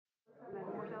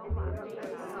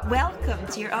Welcome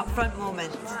to your upfront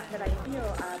moment. That I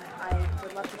feel I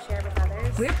would love to share with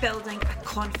others. We're building a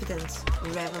confidence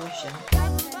revolution.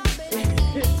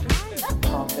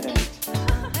 Confident.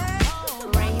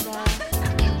 Braver.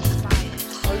 Inspired.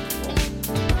 Hopeful.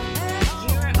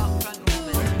 Your upfront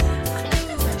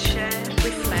moment. Share,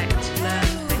 reflect,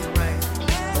 learn and grow.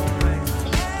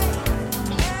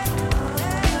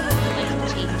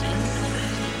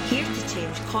 Here to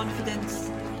change confidence,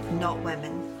 not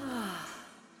women.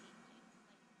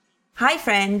 Hi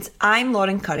friends, I'm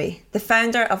Lauren Curry, the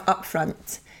founder of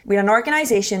Upfront. We're an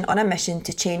organisation on a mission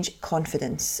to change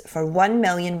confidence for 1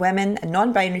 million women and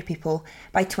non-binary people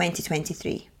by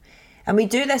 2023. And we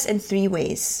do this in 3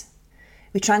 ways.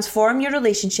 We transform your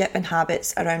relationship and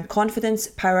habits around confidence,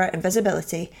 power and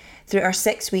visibility through our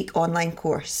 6-week online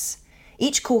course.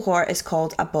 Each cohort is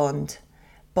called a bond.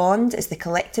 Bond is the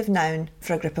collective noun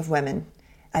for a group of women.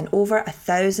 And over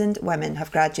 1,000 women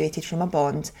have graduated from a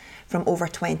bond from over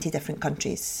 20 different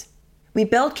countries. We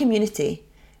build community,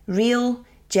 real,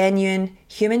 genuine,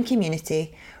 human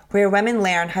community, where women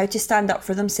learn how to stand up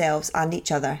for themselves and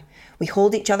each other. We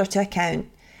hold each other to account.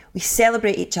 We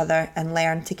celebrate each other and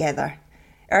learn together.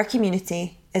 Our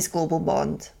community is Global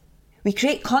Bond. We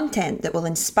create content that will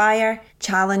inspire,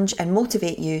 challenge and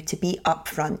motivate you to be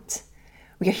upfront.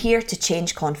 We are here to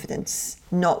change confidence,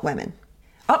 not women.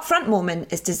 Upfront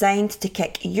Moment is designed to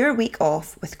kick your week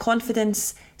off with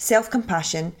confidence,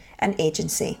 self-compassion and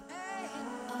agency.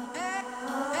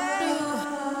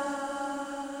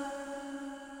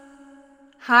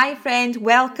 Hi friend,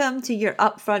 welcome to your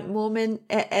Upfront Moment.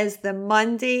 It is the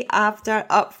Monday after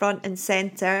Upfront and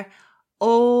Centre.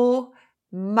 Oh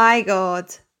my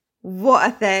God, what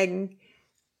a thing.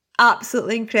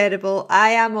 Absolutely incredible. I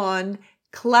am on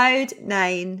Cloud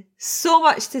 9. So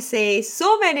much to say,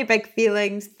 so many big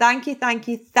feelings. Thank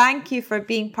you for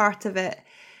being part of it.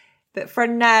 But for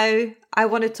now, I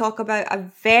want to talk about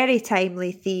a very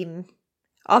timely theme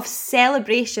of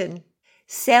celebration,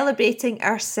 celebrating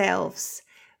ourselves,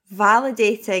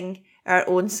 validating our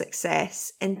own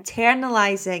success,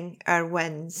 internalising our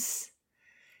wins.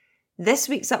 This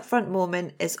week's Upfront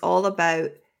Moment is all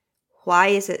about why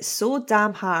is it so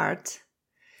damn hard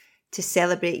to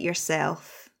celebrate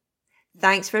yourself.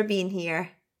 Thanks for being here.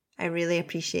 I really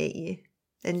appreciate you.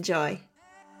 Enjoy.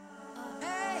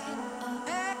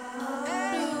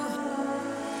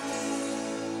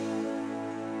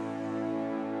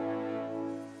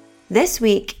 This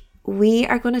week, we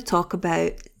are going to talk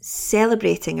about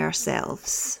celebrating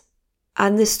ourselves.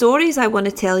 And the stories I want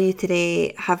to tell you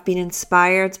today have been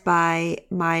inspired by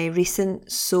my recent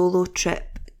solo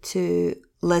trip to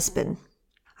Lisbon.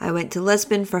 I went to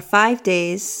Lisbon for 5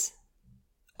 days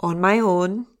on my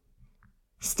own,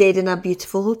 stayed in a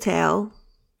beautiful hotel,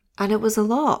 and it was a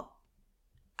lot.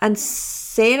 And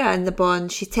Sarah in the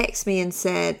bond, she texted me and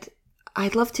said,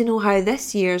 I'd love to know how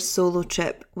this year's solo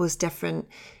trip was different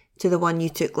to the one you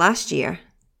took last year.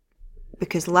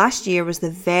 Because last year was the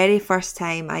very first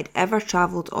time I'd ever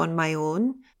travelled on my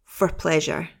own for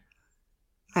pleasure.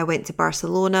 I went to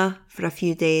Barcelona for a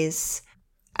few days.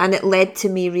 And it led to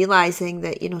me realising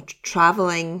that,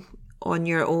 travelling on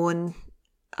your own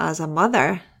as a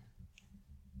mother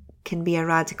can be a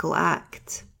radical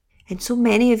act. And so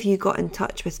many of you got in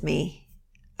touch with me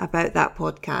about that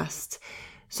podcast.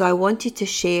 So I wanted to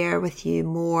share with you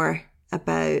more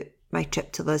about my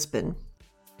trip to Lisbon.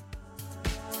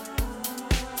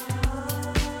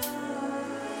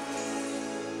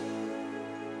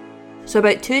 So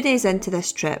about 2 days into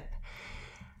this trip,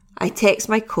 I text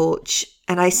my coach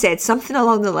and I said something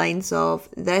along the lines of,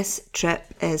 this trip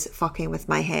is fucking with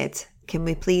my head. Can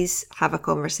we please have a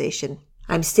conversation?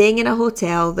 I'm staying in a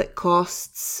hotel that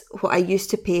costs what I used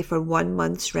to pay for 1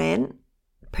 month's rent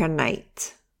per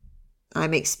night.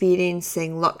 I'm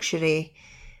experiencing luxury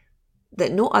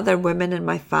that no other woman in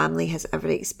my family has ever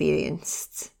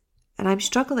experienced. And I'm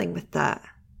struggling with that.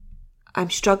 I'm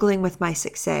struggling with my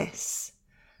success.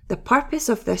 The purpose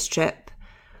of this trip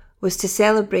was to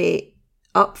celebrate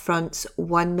Upfront's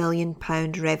 £1 million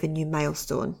revenue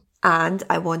milestone. And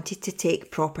I wanted to take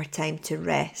proper time to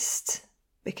rest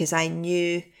because I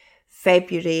knew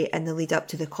February and the lead up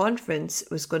to the conference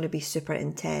was going to be super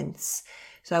intense.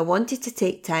 So I wanted to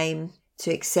take time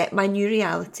to accept my new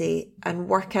reality and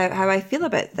work out how I feel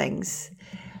about things.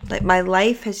 Like, my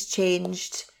life has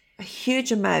changed a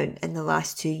huge amount in the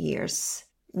last 2 years.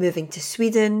 Moving to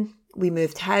Sweden, we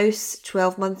moved house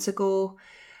 12 months ago.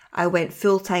 I went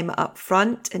full-time at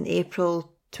Upfront in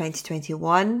April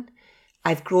 2021.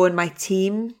 I've grown my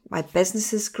team. My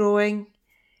business is growing.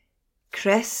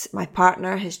 Chris, my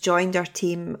partner, has joined our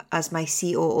team as my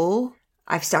COO.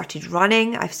 I've started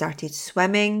running, I've started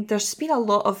swimming. There's been a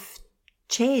lot of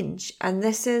change, and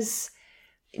this is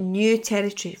new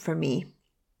territory for me.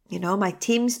 You know, my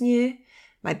team's new,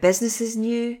 my business is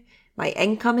new, my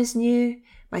income is new,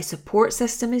 my support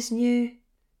system is new,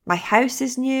 my house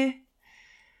is new,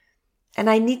 and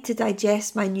I need to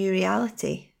digest my new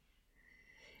reality.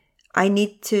 I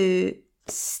need to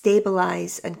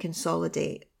stabilize and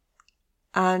consolidate.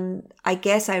 And I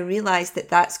guess I realized that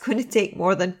that's going to take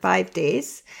more than 5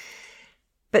 days.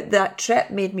 But that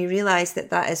trip made me realize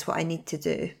that that is what I need to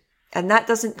do. And that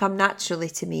doesn't come naturally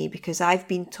to me because I've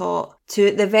been taught to,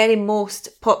 at the very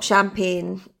most, pop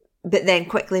champagne, but then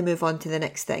quickly move on to the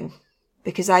next thing.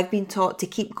 Because I've been taught to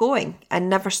keep going and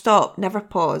never stop, never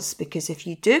pause. Because if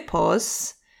you do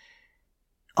pause,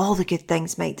 all the good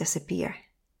things might disappear.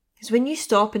 Because when you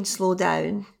stop and slow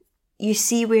down, you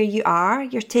see where you are,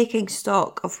 you're taking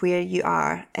stock of where you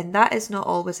are. And that is not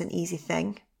always an easy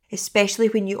thing, especially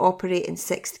when you operate in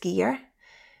 6th gear,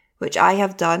 which I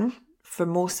have done for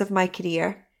most of my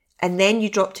career. And then you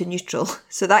drop to neutral.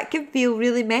 So that can feel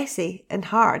really messy and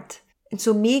hard. And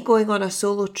so me going on a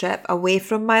solo trip away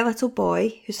from my little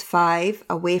boy, who's 5,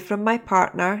 away from my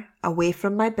partner, away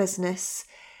from my business,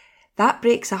 that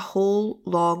breaks a whole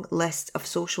long list of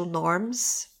social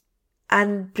norms.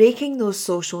 And breaking those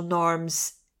social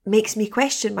norms makes me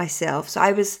question myself. So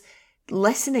I was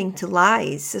listening to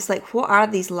lies. It's like, what are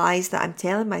these lies that I'm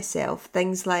telling myself?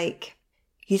 Things like,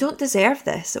 you don't deserve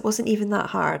this. It wasn't even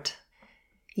that hard.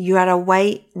 You are a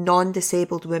white,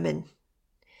 non-disabled woman.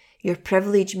 Your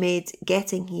privilege made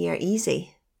getting here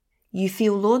easy. You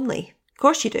feel lonely. Of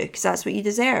course you do, because that's what you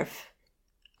deserve.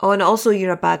 Oh, and also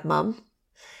you're a bad mum.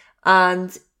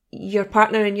 And your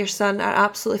partner and your son are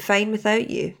absolutely fine without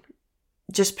you.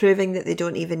 Just proving that they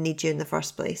don't even need you in the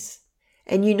first place.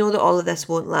 And you know that all of this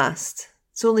won't last.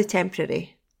 It's only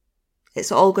temporary.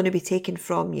 It's all going to be taken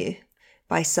from you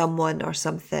by someone or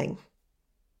something.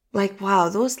 Like, wow,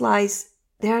 those lies,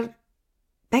 they're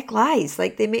big lies.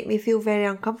 Like, they make me feel very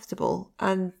uncomfortable.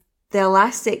 And the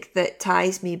elastic that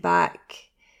ties me back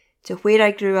to where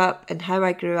I grew up and how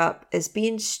I grew up is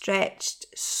being stretched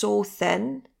so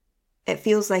thin, it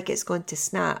feels like it's going to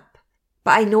snap.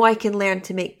 But I know I can learn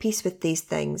to make peace with these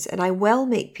things, and I will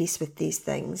make peace with these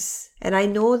things. And I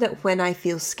know that when I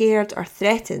feel scared or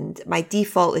threatened, my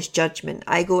default is judgment.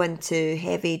 I go into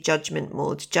heavy judgment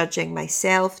mode, judging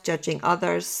myself, judging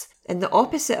others. And the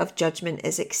opposite of judgment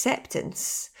is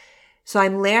acceptance. So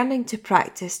I'm learning to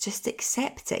practice just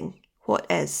accepting what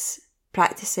is,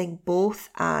 practicing both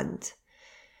and.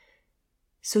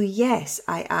 So yes,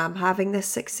 I am having this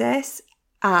success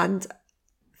and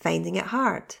finding it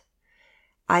hard.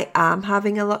 I am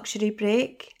having a luxury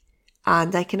break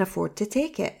and I can afford to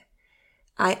take it.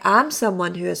 I am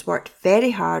someone who has worked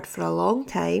very hard for a long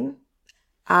time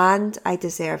and I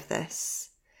deserve this.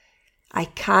 I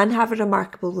can have a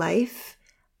remarkable life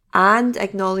and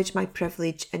acknowledge my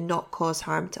privilege and not cause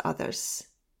harm to others.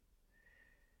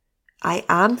 I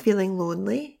am feeling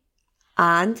lonely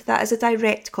and that is a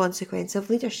direct consequence of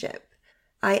leadership.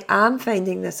 I am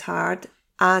finding this hard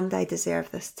and I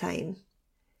deserve this time.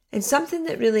 And something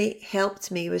that really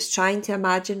helped me was trying to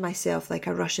imagine myself like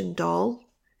a Russian doll.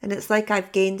 And it's like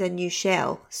I've gained a new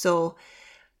shell. So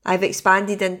I've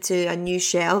expanded into a new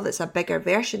shell that's a bigger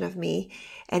version of me.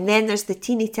 And then there's the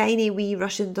teeny tiny wee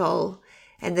Russian doll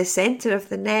in the centre of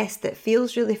the nest that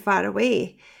feels really far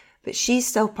away. But she's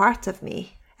still part of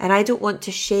me. And I don't want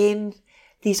to shame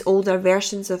these older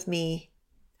versions of me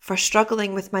for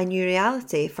struggling with my new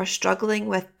reality, for struggling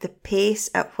with the pace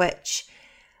at which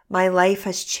my life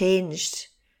has changed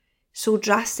so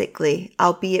drastically,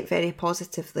 albeit very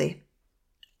positively.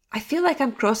 I feel like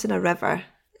I'm crossing a river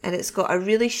and it's got a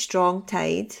really strong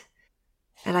tide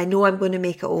and I know I'm going to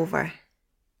make it over.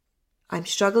 I'm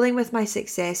struggling with my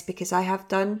success because I have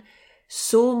done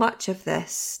so much of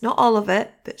this, not all of it,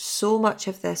 but so much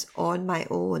of this on my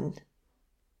own.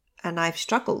 And I've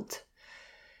struggled.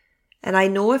 And I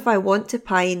know if I want to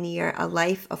pioneer a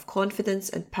life of confidence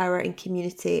and power and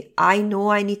community, I know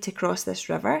I need to cross this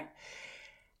river.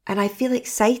 And I feel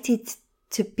excited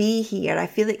to be here. I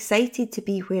feel excited to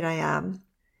be where I am.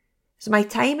 So my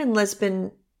time in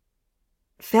Lisbon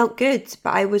felt good,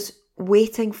 but I was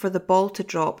waiting for the ball to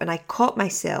drop and I caught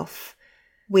myself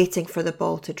waiting for the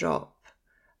ball to drop.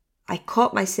 I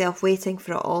caught myself waiting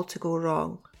for it all to go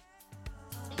wrong.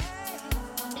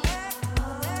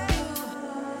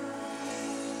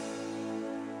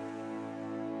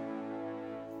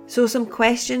 So some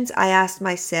questions I asked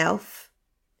myself,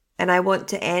 and I want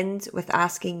to end with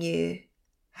asking you,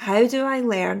 how do I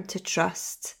learn to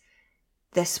trust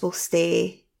this will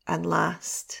stay and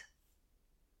last?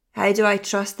 How do I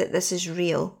trust that this is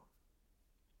real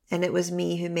and it was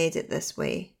me who made it this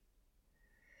way?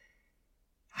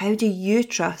 How do you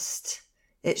trust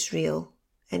it's real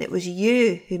and it was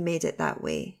you who made it that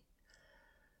way?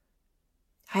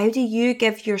 How do you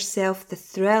give yourself the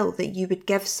thrill that you would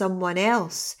give someone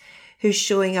else who's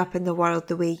showing up in the world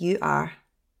the way you are?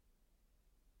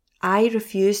 I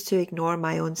refuse to ignore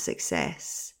my own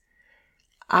success.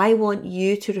 I want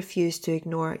you to refuse to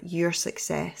ignore your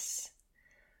success.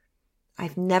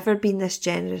 I've never been this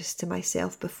generous to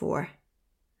myself before.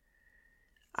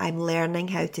 I'm learning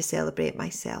how to celebrate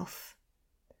myself.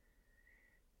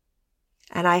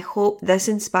 And I hope this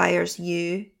inspires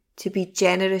you to be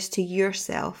generous to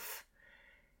yourself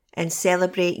and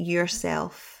celebrate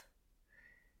yourself,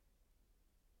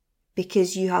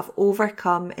 because you have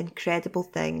overcome incredible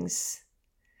things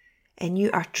and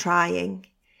you are trying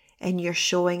and you're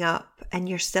showing up and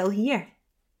you're still here.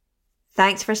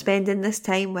 Thanks for spending this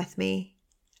time with me.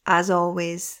 As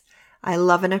always, I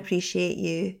love and appreciate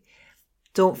you.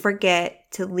 Don't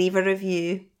forget to leave a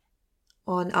review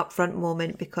on Upfront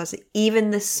Moment, because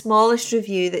even the smallest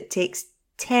review that takes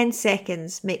 10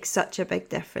 seconds makes such a big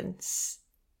difference.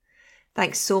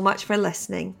 Thanks so much for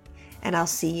listening, and I'll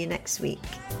see you next week.